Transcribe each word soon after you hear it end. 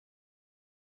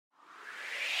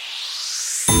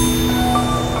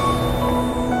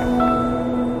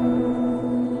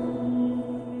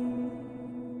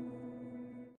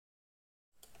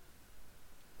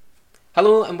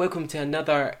Hello and welcome to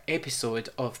another episode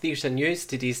of Theatre News.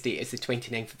 Today's date is the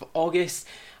 29th of August.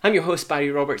 I'm your host Barry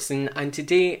Robertson, and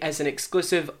today is an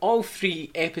exclusive all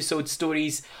 3 episode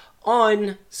stories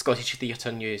on Scottish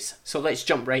Theatre News. So let's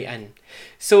jump right in.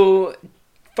 So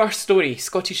first story,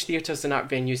 Scottish theatres and art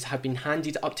venues have been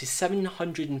handed up to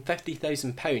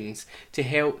 £750,000 to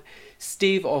help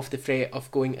stave off the threat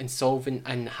of going insolvent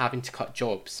and having to cut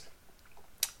jobs.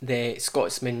 The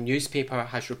Scotsman newspaper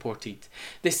has reported.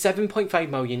 The £7.5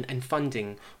 million in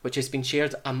funding, which has been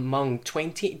shared among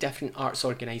 20 different arts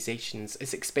organisations,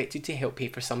 is expected to help pay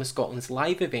for some of Scotland's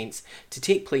live events to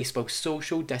take place while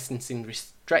social distancing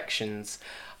restrictions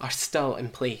are still in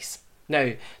place.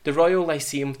 Now, the Royal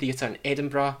Lyceum Theatre in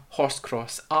Edinburgh,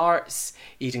 Horsecross Arts,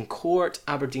 Eden Court,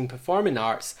 Aberdeen Performing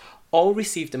Arts all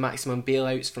received the maximum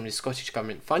bailouts from the Scottish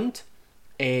Government Fund.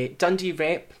 Dundee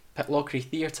Rep, Pitlochry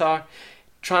Theatre,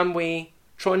 Tramway,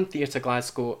 Tron Theatre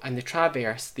Glasgow and the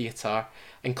Traverse Theatre,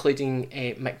 including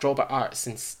McRobert Arts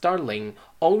in Stirling,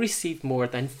 all received more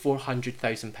than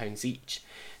 £400,000 each.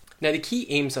 Now, the key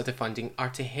aims of the funding are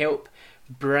to help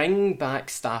bring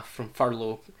back staff from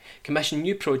furlough, commission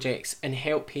new projects and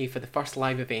help pay for the first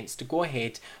live events to go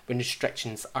ahead when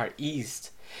restrictions are eased.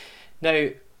 Now,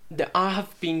 there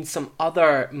have been some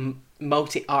other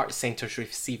multi-art centres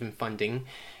receiving funding,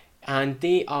 and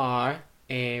they are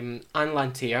Anne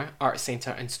Lantair Arts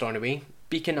Centre in Stornoway,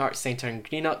 Beacon Arts Centre in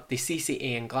Greenock, the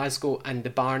CCA in Glasgow and the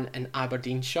Barn in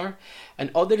Aberdeenshire.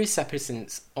 And other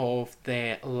recipients of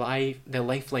the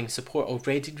Lifeline support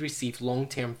already received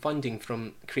long-term funding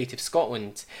from Creative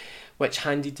Scotland, which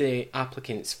handed the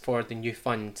applicants for the new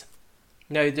fund.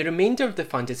 Now, the remainder of the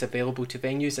fund is available to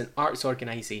venues and arts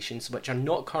organisations which are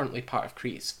not currently part of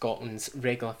Creative Scotland's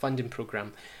regular funding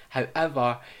programme.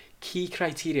 However, key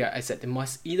criteria is that they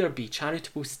must either be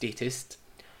charitable status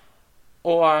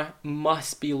or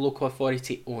must be local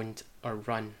authority owned or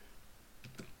run.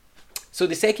 So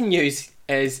the second news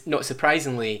is, not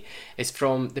surprisingly, is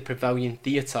from the Pavilion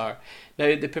Theatre.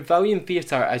 Now, the Pavilion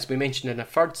Theatre, as we mentioned in our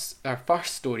first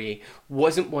story,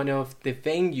 wasn't one of the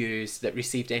venues that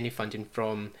received any funding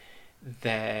from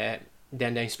the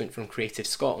announcement from Creative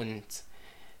Scotland.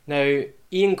 Now,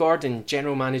 Ian Gordon,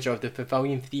 General Manager of the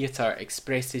Pavilion Theatre,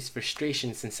 expressed his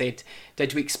frustrations and said,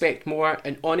 "Did we expect more?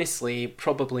 And honestly,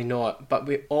 probably not, but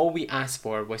all we asked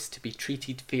for was to be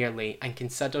treated fairly and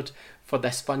considered for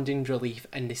this funding relief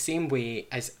in the same way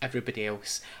as everybody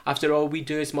else. After all, we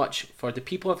do as much for the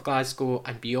people of Glasgow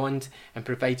and beyond in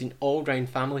providing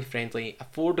all-round family-friendly,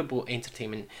 affordable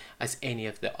entertainment as any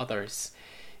of the others."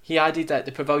 He added that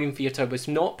the Pavilion Theatre was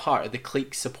not part of the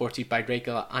clique supported by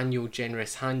regular annual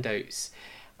generous handouts,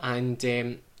 and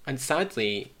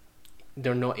sadly,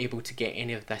 they're not able to get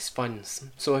any of this funds.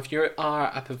 So if you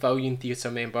are a Pavilion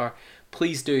Theatre member,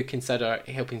 please do consider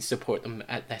helping support them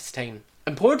at this time.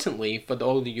 Importantly, for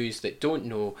all the yous that don't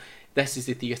know, this is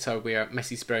the theatre where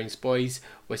Mrs Brown's Boys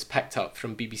was picked up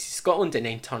from BBC Scotland and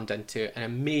then turned into an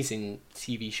amazing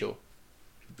TV show.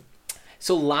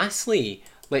 So lastly,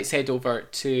 let's head over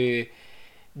to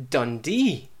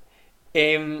Dundee.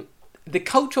 The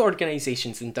cultural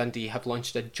organisations in Dundee have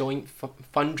launched a joint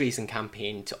fundraising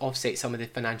campaign to offset some of the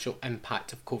financial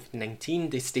impact of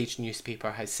COVID-19, the Stage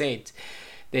newspaper has said.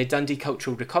 The Dundee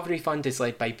Cultural Recovery Fund is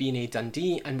led by B&A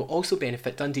Dundee and will also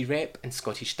benefit Dundee Rep and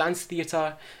Scottish Dance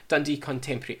Theatre, Dundee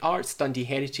Contemporary Arts, Dundee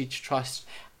Heritage Trust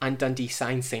and Dundee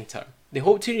Science Centre. They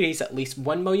hope to raise at least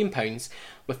 £1 million,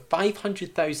 with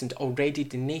 £500,000 already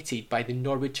donated by the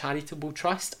Norwood Charitable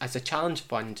Trust as a challenge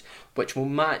fund, which will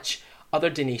match other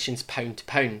donations pound to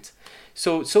pound.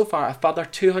 So far, a further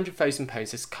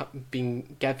 £200,000 has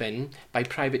been given by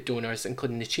private donors,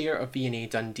 including the chair of V&A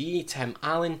Dundee, Tim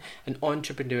Allen, and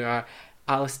entrepreneur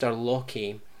Alistair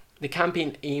Lockie. The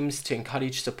campaign aims to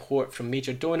encourage support from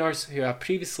major donors who have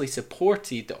previously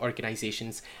supported the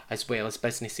organisations as well as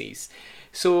businesses.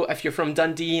 So if you're from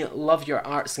Dundee, love your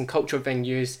arts and cultural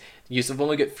venues, you've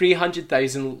only got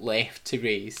 £300,000 left to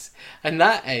raise. And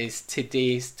that is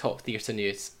today's top theatre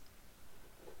news.